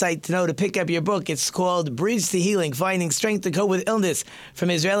enough insight to know to pick up your book. It's called Bridge to Healing, Finding Strength to Cope with Illness, from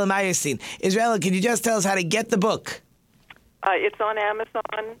Israela Meyerstein. Israela, can you just tell us how to get the book? It's on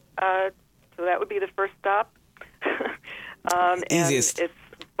Amazon, so that would be the first stop. Easiest. And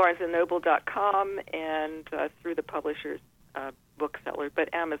it's BarnesandNoble.com and through the publisher's bookseller,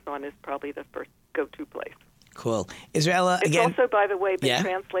 but Amazon is probably the first go-to place. Cool. Israela, again. It's also, by the way, been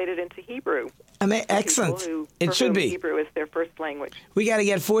translated into Hebrew. Excellent. It should be. Hebrew is their first language. We got to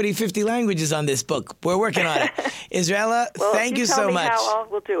get 40, 50 languages on this book. We're working on it. Israela, thank you so much.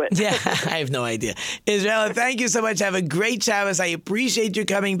 We'll do it. Yeah, I have no idea. Israela, thank you so much. Have a great Shabbos. I appreciate you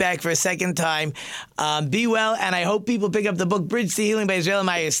coming back for a second time. Be well, and I hope people pick up the book Bridge to Healing by Israela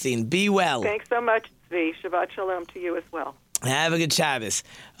Meyerstein. Be well. Thanks so much, Zvi. Shabbat Shalom to you as well. Have a good Shabbos.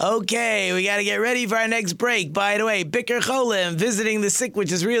 Okay, we got to get ready for our next break. By the way, Bikur Cholim, visiting the sick,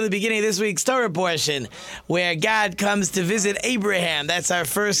 which is really beginning this week's Torah portion, where God comes to visit Abraham. That's our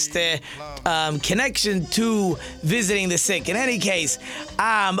first connection to visiting the sick. In any case,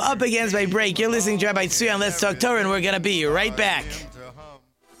 I'm up against my break. You're listening to Rabbi Tzvi on Let's Talk Torah, and we're going to be right back.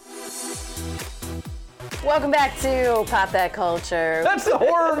 Welcome back to Pop That Culture. That's the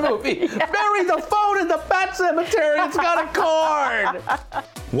horror movie. Bury the phone in the pet cemetery. It's got a cord.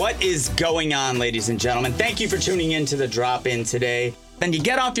 What is going on, ladies and gentlemen? Thank you for tuning in to the Drop-In today. Then you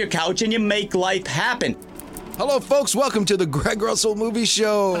get off your couch and you make life happen. Hello, folks. Welcome to the Greg Russell Movie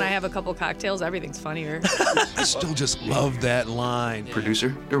Show. When I have a couple cocktails, everything's funnier. I still just love that line.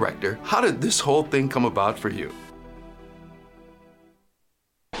 Producer, director, how did this whole thing come about for you?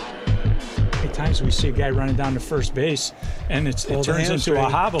 Times we see a guy running down to first base, and it turns into a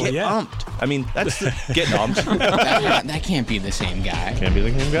hobble. Get umped. I mean, that's getting umped. That can't be the same guy. Can't be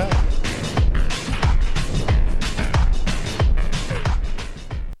the same guy.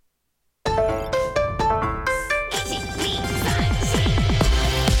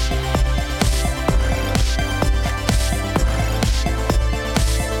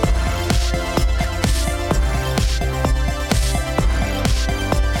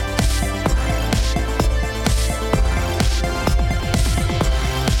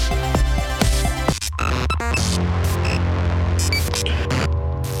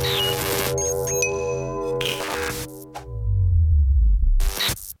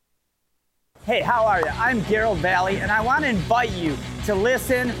 Hey, how are you? I'm Gerald Valley, and I want to invite you to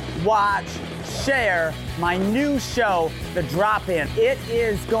listen, watch, share my new show, The Drop-In. It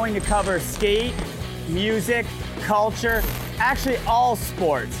is going to cover skate, music, culture, actually all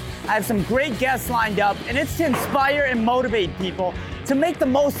sports. I have some great guests lined up, and it's to inspire and motivate people to make the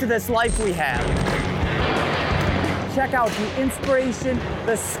most of this life we have. Check out the inspiration,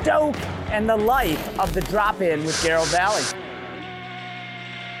 the stoke, and the life of the Drop-In with Gerald Valley.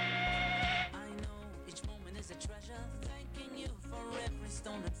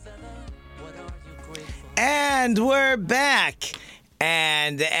 And we're back.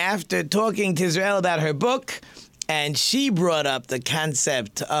 And after talking to Israel about her book, and she brought up the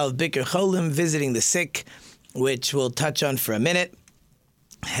concept of Bikur Cholim, visiting the sick, which we'll touch on for a minute.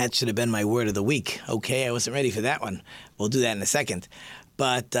 That should have been my word of the week. Okay, I wasn't ready for that one. We'll do that in a second.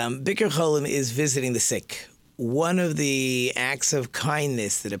 But Bikur Cholim is visiting the sick. One of the acts of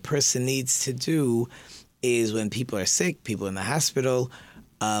kindness that a person needs to do is when people are sick, people in the hospital,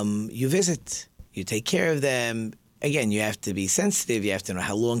 you visit. You take care of them. Again, you have to be sensitive. You have to know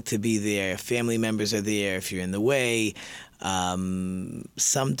how long to be there. If family members are there, if you're in the way.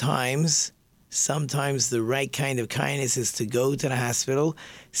 Sometimes the right kind of kindness is to go to the hospital,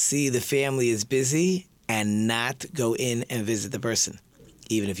 see the family is busy, and not go in and visit the person.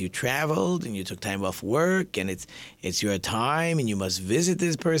 Even if you traveled and you took time off work and it's your time and you must visit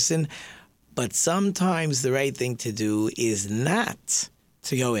this person. But sometimes the right thing to do is not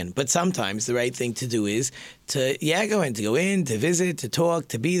to go in. But sometimes the right thing to do is to go in, to visit, to talk,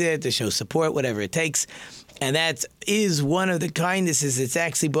 to be there, to show support, whatever it takes. And that is one of the kindnesses that's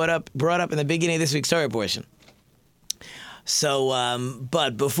actually brought up in the beginning of this week's Torah portion. So,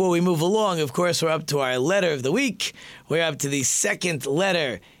 but before we move along, of course, we're up to our letter of the week. We're up to the second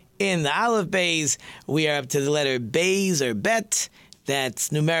letter in the Aleph Beis. We are up to the letter Beis or Bet.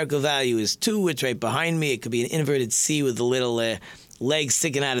 That's numerical value is 2. It's right behind me. It could be an inverted C with a little leg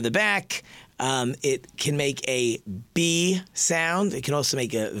sticking out of the back. It can make a B sound. It can also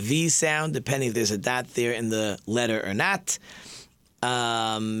make a V sound, depending if there's a dot there in the letter or not.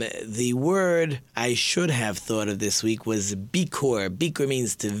 The word I should have thought of this week was Bikur. Bikur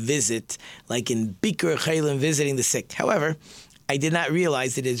means to visit, like in Bikur Cholim, visiting the sick. However, I did not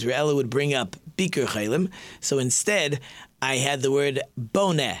realize that Israel would bring up Bikur Cholim, so instead I had the word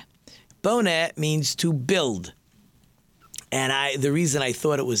Boneh. Boneh means to build. And the reason I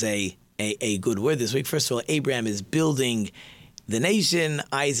thought it was a good word this week, first of all, Abraham is building the nation.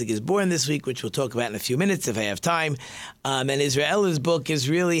 Isaac is born this week, which we'll talk about in a few minutes if I have time. And Israel's book is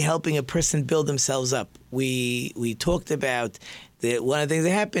really helping a person build themselves up. We talked about that one of the things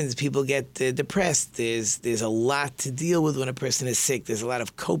that happens, people get depressed. There's a lot to deal with when a person is sick. There's a lot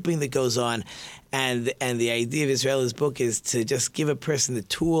of coping that goes on. And the idea of Israel's book is to just give a person the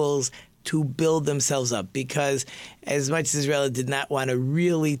tools to build themselves up, because as much as Israel did not want to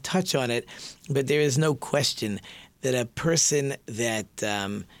really touch on it, but there is no question that a person that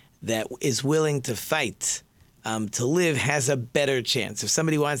is willing to fight to live has a better chance. If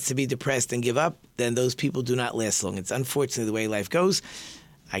somebody wants to be depressed and give up, then those people do not last long. It's unfortunately the way life goes.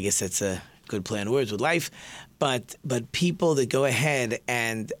 I guess that's a good play on words with life. But people that go ahead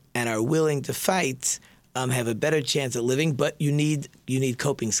and are willing to fight have a better chance at living, but you need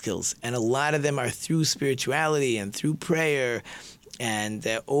coping skills. And a lot of them are through spirituality and through prayer and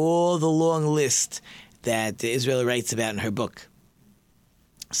all the long list that Israel writes about in her book.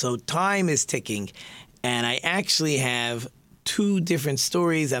 So time is ticking, and I actually have 2 different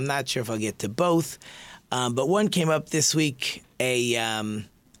stories. I'm not sure if I'll get to both, but one came up this week. I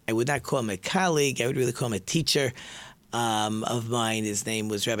would not call him a colleague. I would really call him a teacher of mine. His name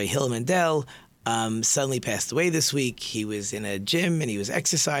was Rabbi Hillel Mendel. Suddenly passed away this week. He was in a gym and he was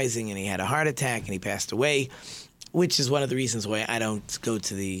exercising and he had a heart attack and he passed away, which is one of the reasons why I don't go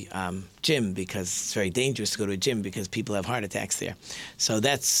to the gym, because it's very dangerous to go to a gym because people have heart attacks there. So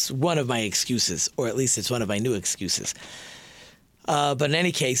that's one of my excuses, or at least it's one of my new excuses. But in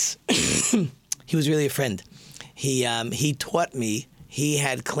any case, he was really a friend. He taught me. He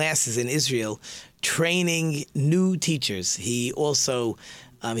had classes in Israel training new teachers. He also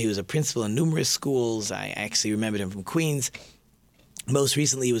he was a principal in numerous schools. I actually remembered him from Queens. Most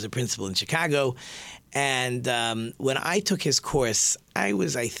recently, he was a principal in Chicago. And when I took his course, I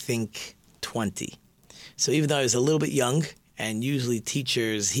was, I think, 20. So even though I was a little bit young, and usually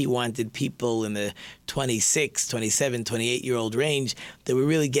teachers, he wanted people in the 26, 27, 28-year-old range that were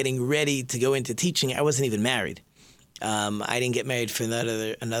really getting ready to go into teaching. I wasn't even married. I didn't get married for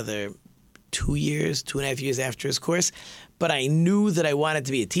another 2 years, 2.5 years after his course. But I knew that I wanted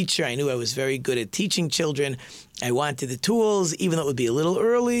to be a teacher. I knew I was very good at teaching children. I wanted the tools, even though it would be a little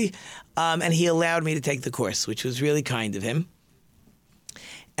early. And he allowed me to take the course, which was really kind of him.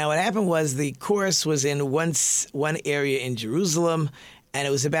 And what happened was the course was in one area in Jerusalem, and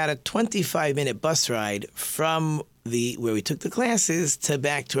it was about a 25-minute bus ride from where we took the classes to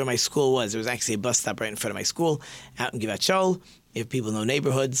back to where my school was. There was actually a bus stop right in front of my school out in Givat Shaul. If people know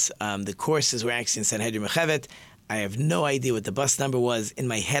neighborhoods, the courses were actually in Sanhedrin Mechevet. I have no idea what the bus number was. In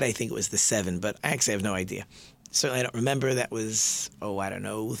my head, I think it was the 7, but I actually have no idea. Certainly, I don't remember. That was,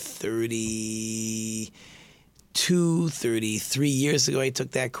 33 years ago I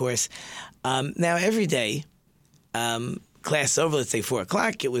took that course. Now, every day, class over, let's say 4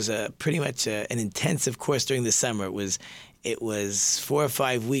 o'clock, it was pretty much an intensive course during the summer. It was 4 or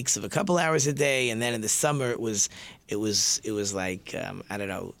 5 weeks of a couple hours a day, and then in the summer it was like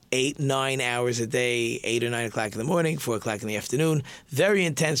 8, 9 hours a day, 8 or 9 o'clock in the morning, 4 o'clock in the afternoon. Very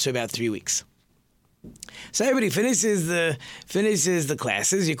intense for about 3 weeks. So everybody finishes the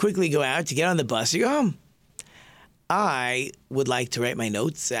classes. You quickly go out, you get on the bus, you go home. I would like to write my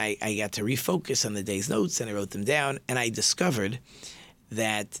notes. I got to refocus on the day's notes, and I wrote them down, and I discovered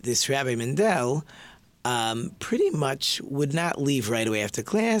that this Rabbi Mendel pretty much would not leave right away after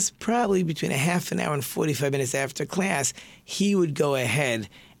class. Probably between a half an hour and 45 minutes after class, he would go ahead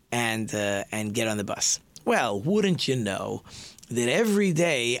and get on the bus. Well, wouldn't you know that every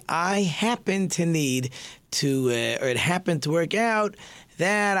day I happened to need to, or it happened to work out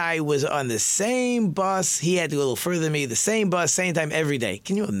that I was on the same bus. He had to go a little further than me, the same bus, same time every day.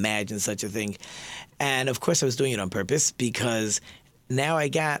 Can you imagine such a thing? And of course I was doing it on purpose because now I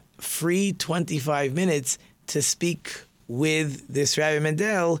got free 25 minutes to speak with this Rabbi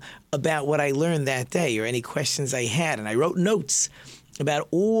Mendel about what I learned that day or any questions I had. And I wrote notes about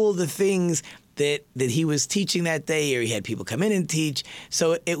all the things that he was teaching that day, or he had people come in and teach.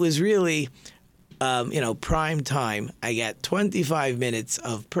 So it was really, prime time. I got 25 minutes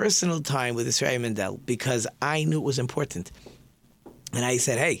of personal time with this Rabbi Mendel because I knew it was important. And I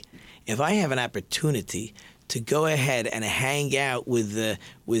said, hey, if I have an opportunity to go ahead and hang out with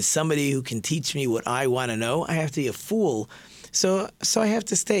somebody who can teach me what I want to know, I have to be a fool. So I have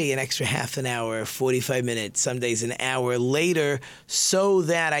to stay an extra half an hour, 45 minutes, some days an hour later, so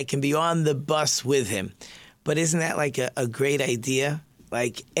that I can be on the bus with him. But isn't that like a great idea?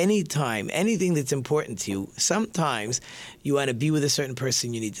 Like anytime, anything that's important to you, sometimes you want to be with a certain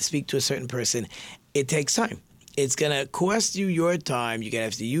person, you need to speak to a certain person. It takes time. It's going to cost you your time. You're going to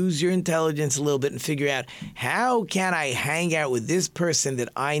have to use your intelligence a little bit and figure out, how can I hang out with this person that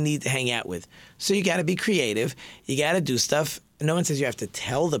I need to hang out with? So you got to be creative. You got to do stuff. No one says you have to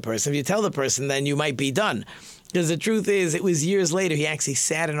tell the person. If you tell the person, then you might be done. Because the truth is, it was years later, he actually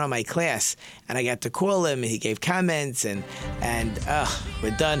sat in on my class, and I got to call him, and he gave comments, and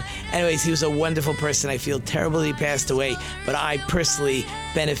we're done. Anyways, he was a wonderful person. I feel terrible he passed away, but I personally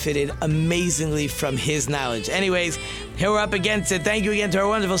benefited amazingly from his knowledge. Anyways, here we're up against it. Thank you again to our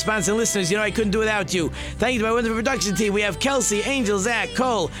wonderful sponsor and listeners. You know I couldn't do without you. Thank you to my wonderful production team. We have Kelsey, Angel, Zach,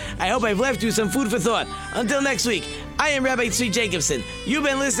 Cole. I hope I've left you some food for thought. Until next week, I am Rabbi Tzvi Jacobson. You've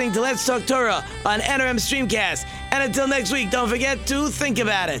been listening to Let's Talk Torah on NRM Streamcast. And until next week, don't forget to think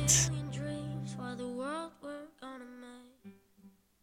about it.